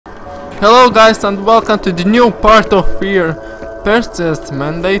Hello guys and welcome to the new part of Fear Perseus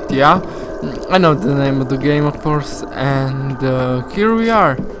Mandate, yeah. I know the name of the game of course, and here we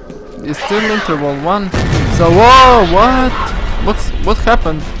are. It's still interval 1. So whoa, what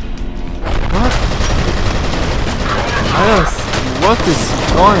happened? What? Yes, what is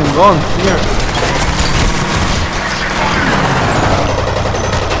going on here?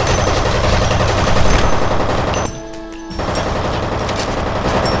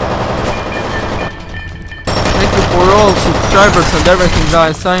 For all subscribers and everything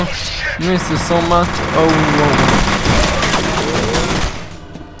guys, I miss you so much. Oh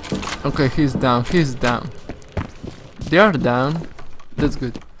whoa. Okay, he's down, They are down, that's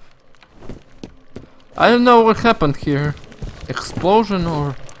good. I don't know what happened here. Explosion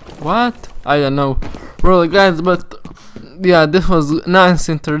or what? I don't know really guys, but yeah, this was a nice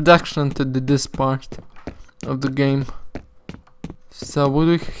introduction to this part of the game. So what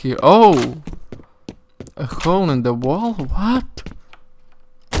do we hear? Oh! A hole in the wall? What?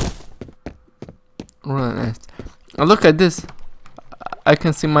 Really nice. Oh, look at this. I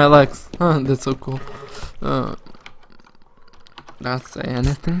can see my legs. That's so cool. Not say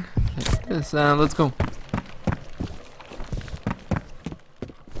anything. Yes, let's go.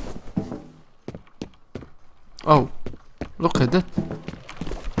 Oh, look at that.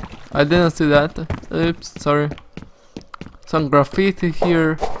 I didn't see that. Oops, sorry. Some graffiti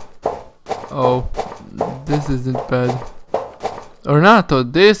here. Oh. This isn't bad. Or not, oh,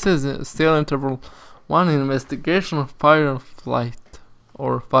 this is still interval 1 investigation of firefight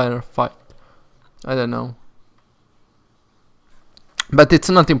or firefight. I don't know. But it's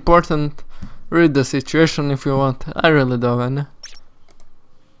not important. Read the situation if you want. I really don't.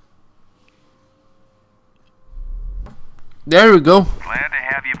 There we go. Glad to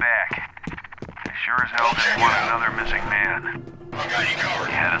have you back. I sure as hell didn't want another missing man. You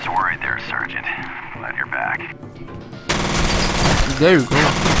had us worried there, Sergeant. Glad you're back. There you go.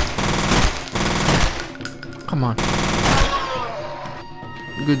 Come on.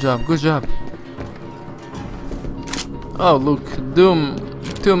 Good job, good job. Oh look,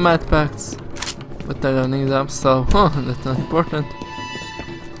 two med packs. But I don't need them, so that's not important.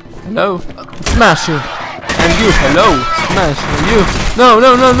 Hello? Smash you! And you, hello! Smash you! No!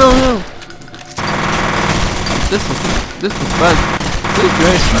 This was bad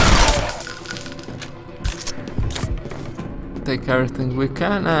situation. Take everything we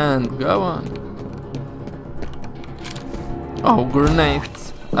can and go on. Oh,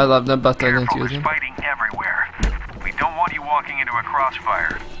 grenades. I love them, but I don't use them. Fighting everywhere. We don't want you walking into a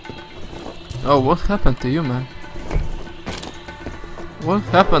crossfire. Oh, what happened to you, man? What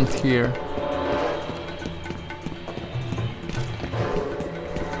happened here?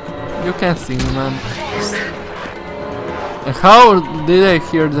 You can't see me, man. How did I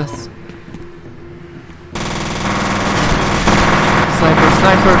hear this?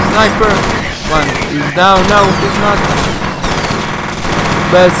 Sniper! One is down. No, he's not.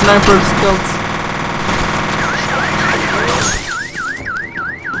 Bad sniper skills.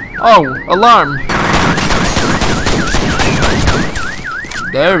 Oh, alarm!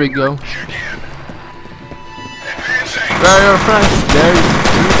 There we go. Where are your friends? There you go.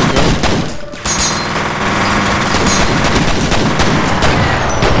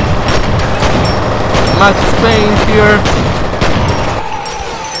 Max Payne here.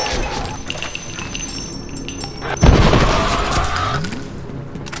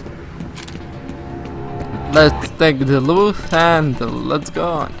 Let's take the loot and let's go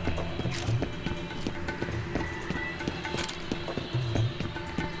on.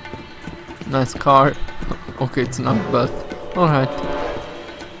 Nice car. Okay, it's not, but alright.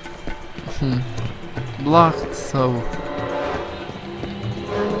 Blocked, so.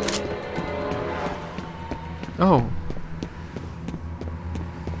 Oh.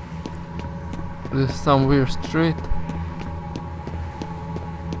 This is some weird street.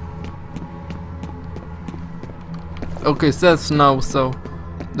 Okay, says no, so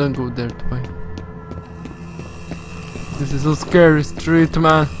don't go that way. This is a scary street,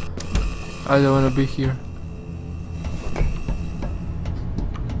 man. I don't wanna be here.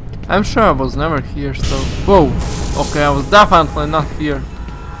 I'm sure I was never here, so... Whoa! Okay, I was definitely not here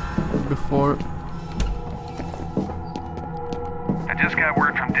before. I just got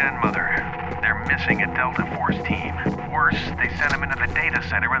word from Den Mother. They're missing a Delta Force team. Worse, they sent them into the data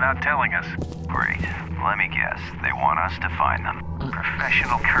center without telling us. Great. Let me guess. They want us to find them.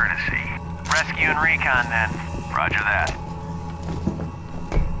 Professional courtesy. Rescue and recon then. Roger that.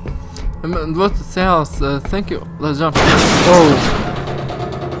 What else? Thank you. Let's jump. Whoa.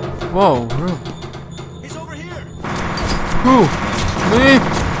 Whoa, really? He's over here. Who? Me?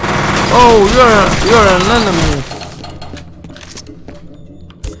 Oh, you're an enemy.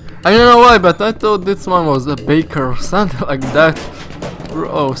 I don't know why, but I thought this one was a baker or something like that.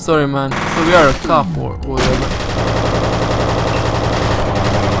 Oh, sorry, man. So we are a cop or whatever.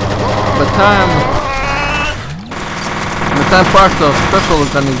 But I'm part of special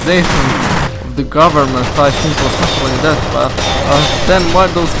organization of the government. I think or something like that. But then why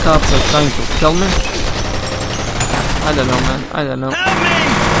those cops are trying to kill me? I don't know, man. I don't know. Help me!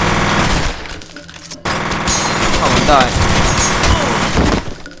 I'm gonna die.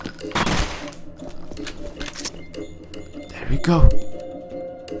 There we go.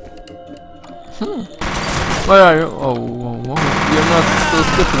 Where are you? Oh, whoa, whoa. You're not so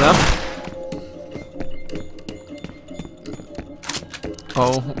stupid enough.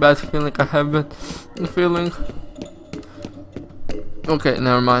 Oh, bad feeling. I have bad feeling. Okay,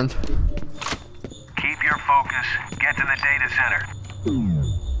 never mind. Keep your focus. Get to the data center.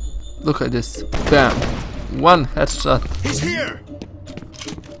 Look at this. Bam. One headshot. He's here!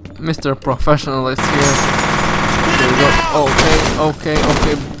 Mr. Professional is here. There we go. Okay.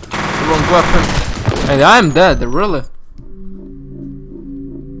 Wrong weapon. And I'm dead, really?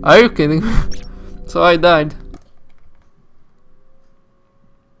 Are you kidding me? So I died.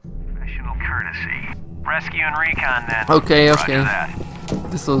 Professional courtesy. Rescue and recon then. Okay. Roger that.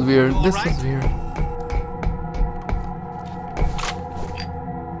 This was weird. This was weird.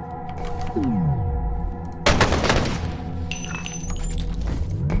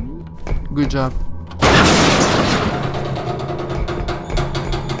 Good job.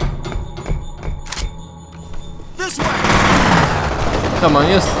 This way! Come on,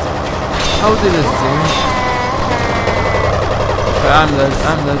 yes. How did it seem? Okay, I'm dead.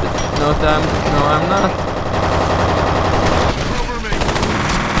 No, I'm not. Cover me!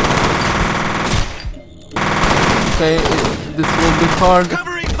 Okay, this will be hard.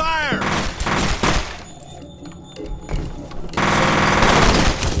 Covering fire!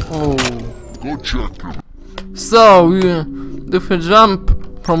 Oh. Go check him. So, if you jump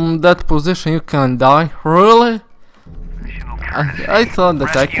from that position, you can die. Really? Professional courtesy. I thought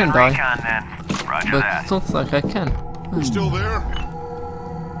that I Rescue can and die, recon then. Roger but that. it looks like I can. You're still there?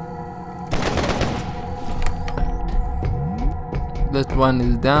 That one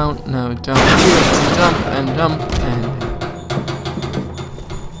is down. Now jump here and jump and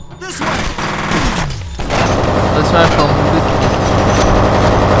This way! let's try from this.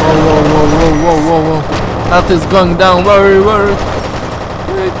 Whoa. That is going down very quick.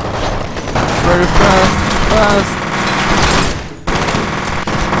 Very fast.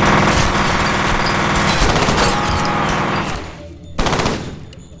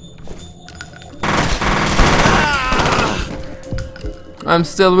 I'm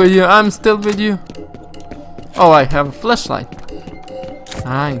still with you. Oh, I have a flashlight.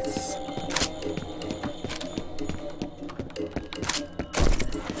 Nice.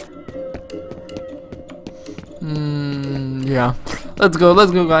 Yeah. Let's go,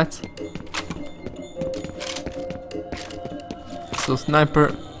 guys. So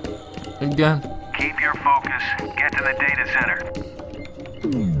sniper again. Keep your focus. Get to the data center.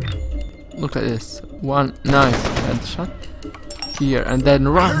 Look at this. One nice headshot here, and then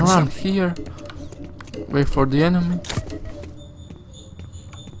run here. Wait for the enemy.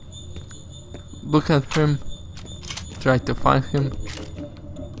 Look at him. Try to find him.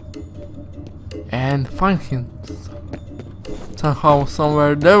 And find him. Somehow,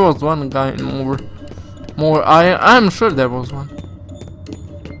 somewhere. There was one guy more. I'm sure there was one.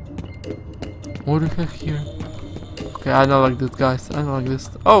 What do you have here? Okay, I don't like this, guys. I don't like this.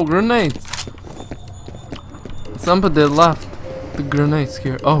 Oh, grenades! Somebody left the grenades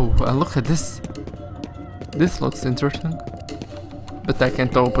here. Oh, look at this. This looks interesting. But I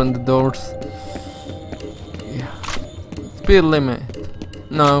can't open the doors. Yeah. Speed limit.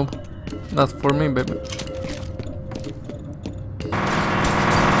 No. Not for me, baby.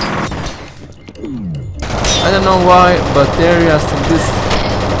 I don't know why, but the areas in this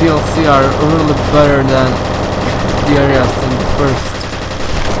DLC are really better than the areas in the first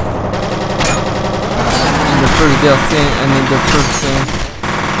DLC and in the first game.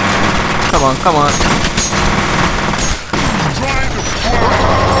 Come on.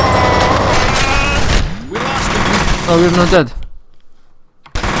 We lost him! Oh, you're not dead.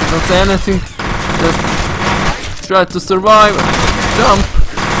 Don't say anything. Just try to survive. Jump.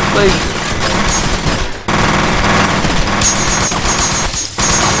 Like.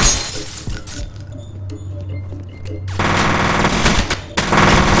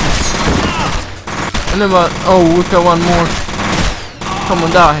 Anybody? Oh, we got one more. Come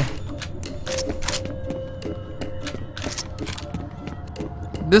on, die.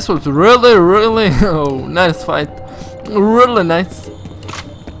 This was really, really oh, nice fight. Really nice.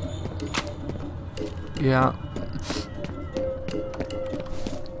 Yeah.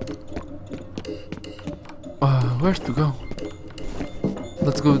 Where to go?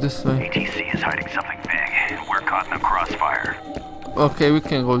 Let's go this way. ATC is hiding something big. We're caught in a crossfire. Okay, we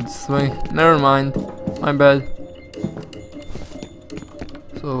can go this way. Never mind. My bad.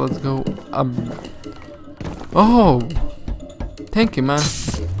 So let's go up. Oh! Thank you, man.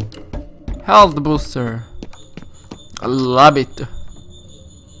 Health booster. I love it.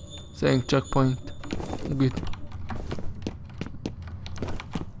 Saying checkpoint. Good.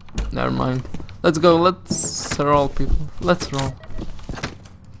 Never mind. Let's go. Let's roll, people. Let's roll.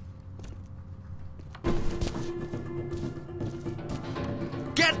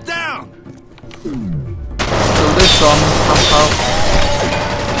 Get down! So this one somehow.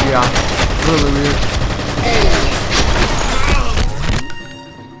 Yeah. Really weird.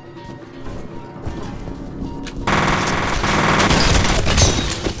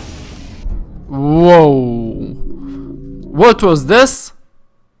 Whoa! What was this?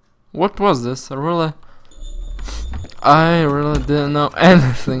 What was this? I really didn't know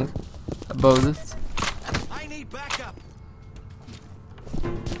anything about this. I need backup.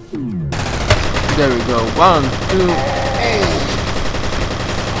 There we go. 1,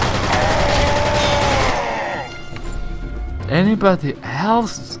 2. Anybody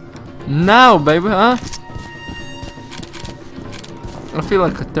else? Now, baby, huh? I feel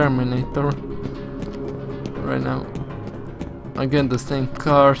like a Terminator right now. Again, the same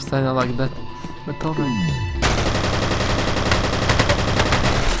cars, I don't like that. But alright.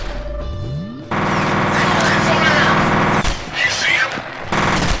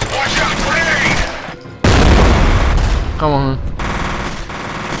 Come on.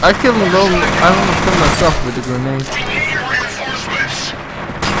 I killed him though. I almost killed myself with the grenade.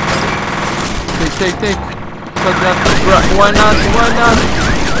 Take. But that, why not?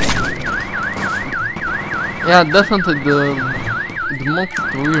 Yeah, definitely the most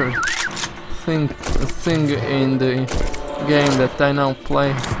weird thing in the game that I now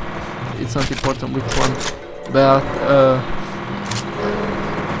play. It's not important which one, but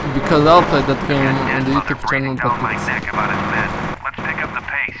because I'll play that game on the YouTube channel. Let's pick up the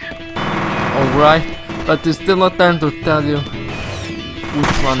pace. Alright, but it's still not time to tell you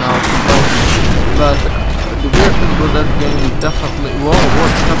which one I'll play. But the weird thing about that game is definitely. Whoa,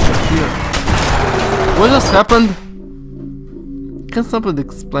 what's happened here? What just happened? Can somebody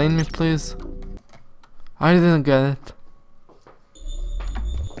explain me, please? I didn't get it.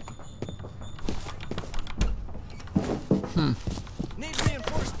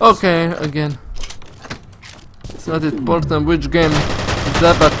 Okay, again. It's not important which game is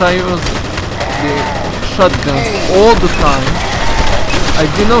that, but I use the shotguns all the time. I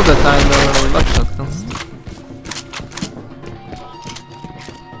do know that I like shotguns.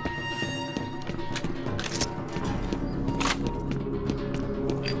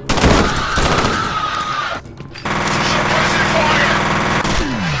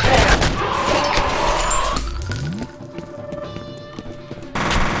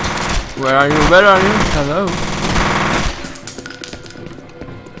 Where are you? Where are you? Hello?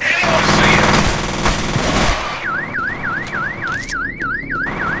 Anyone see it?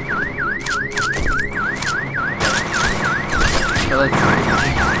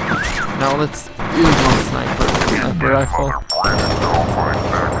 Now let's use one sniper rifle.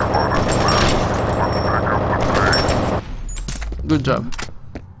 Good job.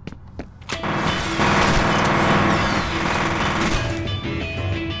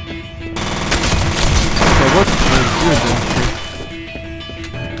 What are you doing here?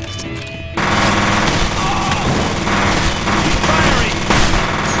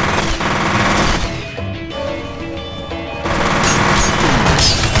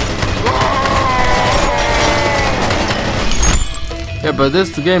 Yeah, but this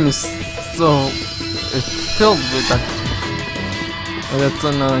game is so... it's filled with that. And that's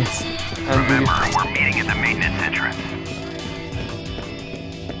so nice. And remember, we're meeting at the maintenance entrance.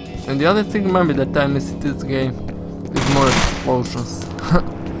 And the other thing maybe that I miss in this game is more explosions.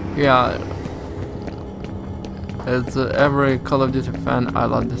 Yeah, as every Call of Duty fan, I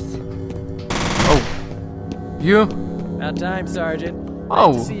love this. Oh, you? About time, Sergeant.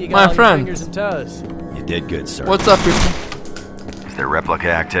 Oh, Nice to see you got my all your friend. fingers and toes. You did good, sir. What's up, people? Is there replica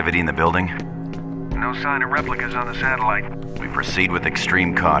activity in the building? No sign of replicas on the satellite. We proceed with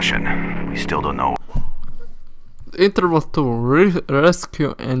extreme caution. We still don't know. Interval 2,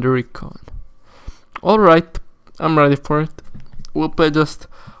 rescue and recon. Alright, I'm ready for it. We'll play just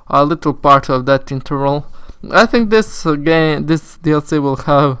a little part of that interval I think this game, this DLC will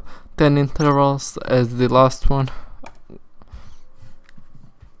have 10 intervals as the last one.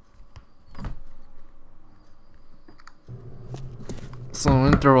 So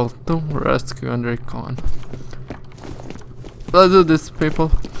interval 2, rescue and recon. Let's do this,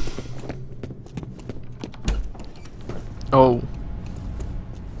 people. Oh.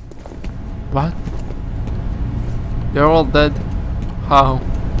 What? They're all dead? How?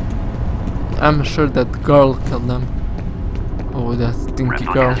 I'm sure that girl killed them. Oh, that stinky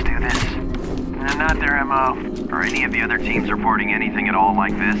girl. Replicas do this. Not their MO. Are any of the other teams reporting anything at all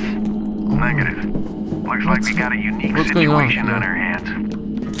like this? Negative. Looks like we got a unique what's going on situation here? on our hands.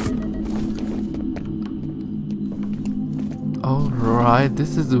 Alright,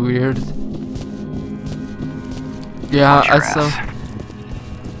 this is weird. Yeah, Watch your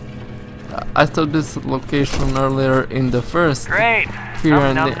I saw this location earlier in the first Great. Fear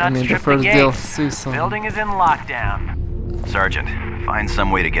Num-num and nuts in the trip first the gates. DLC. So Building is in lockdown. Sergeant, find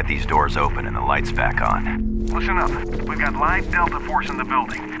some way to get these doors open and the lights back on. Listen up. We've got live Delta Force in the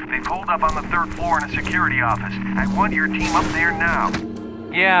building. They've holed up on the 3rd floor in a security office. I want your team up there now.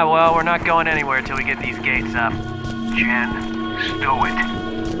 Yeah, well, we're not going anywhere till we get these gates up. Jen, stow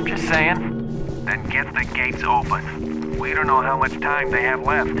it. Just saying. Then get the gates open. We don't know how much time they have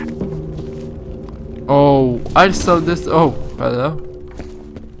left. oh, I saw this. Oh, hello.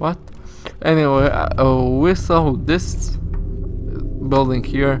 What? Anyway, we saw this building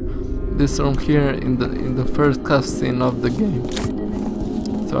here, this room here in the first cutscene of the game.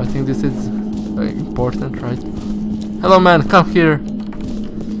 So I think this is important, right? Hello, man, come here.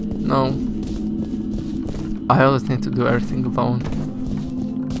 No, I always need to do everything alone.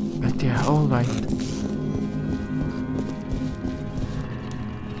 But yeah, all right.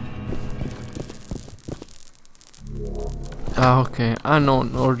 Ah, okay, I know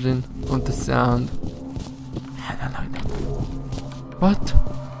an origin of the sound. I don't like that. What?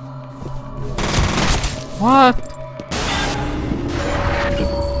 What?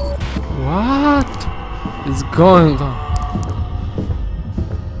 What is going on?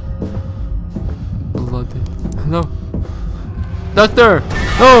 Bloody. No. Doctor!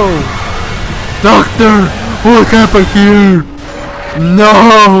 No! Doctor! What happened here?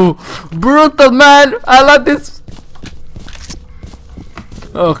 No! Brutal, man! I like this.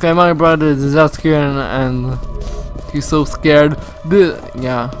 Okay, my brother is just here and he's so scared.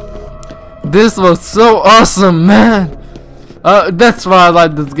 Yeah. This was so awesome, man! That's why I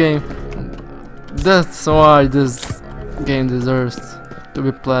like this game. That's why this game deserves to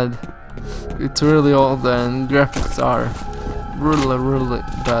be played. It's really old and graphics are really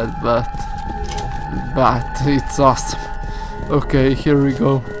bad, but it's awesome. Okay, here we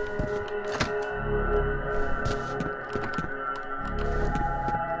go.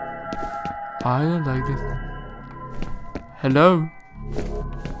 I don't like this. Hello?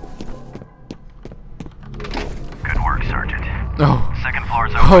 Good work, Sergeant. Oh. 2nd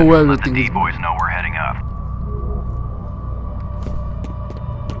floor's open. Oh, well, Let the everything is- D-boys know we're heading up.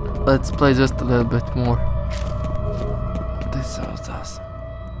 Let's play just a little bit more. This was awesome.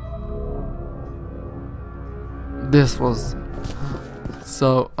 This was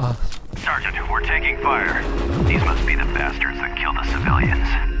so awesome. Sergeant, we're taking fire. These must be the bastards that killed the civilians.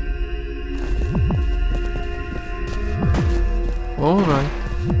 Alright.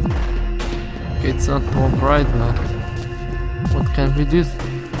 It's not alright, but what can we do?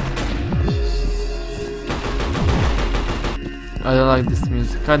 I don't like this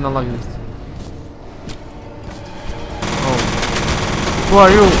music. I don't like this. Oh. Who are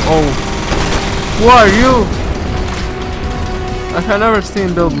you? Oh. Who are you? I have never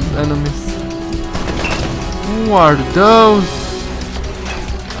seen those enemies. Who are those?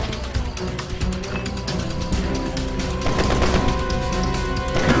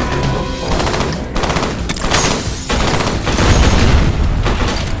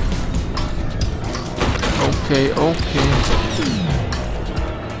 Okay.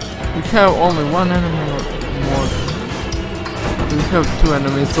 We have only one enemy or more. We have two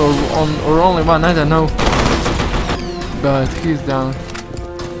enemies or only one, I don't know. But he's down.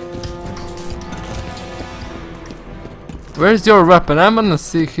 Where's your weapon? I'm gonna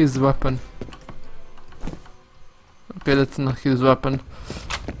see his weapon. Okay, that's not his weapon.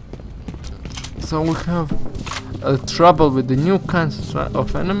 So we have trouble with the new kinds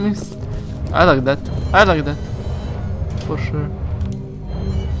of enemies. I like that. For sure.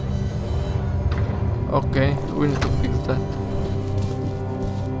 Okay, we need to fix that.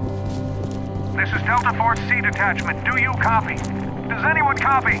 This is Delta Force C detachment. Do you copy? Does anyone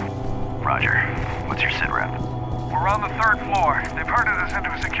copy? Roger. What's your sit rep? We're We're on the 3rd floor. They've herded us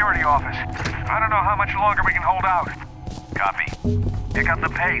into a security office. I don't know how much longer we can hold out. Copy. Pick up the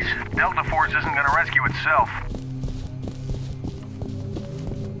pace. Delta Force isn't gonna rescue itself.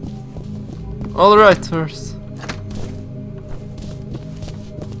 Alright, sirs.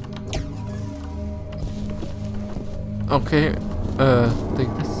 Okay,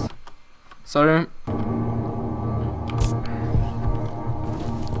 take this. Sorry.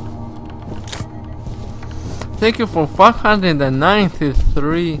 Thank you for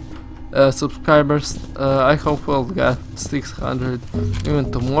 593 subscribers. I hope we'll get 600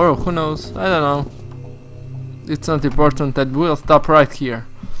 even tomorrow. Who knows? I don't know. It's not important, that we'll stop right here.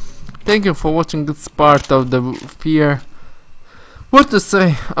 Thank you for watching this part of the Fear. What to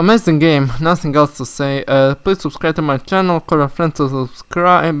say? Amazing game. Nothing else to say. Please subscribe to my channel. Call a friend to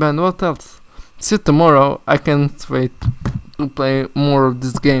subscribe. And what else? See you tomorrow. I can't wait to play more of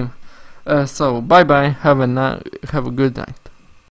this game. So bye bye. Have a good night.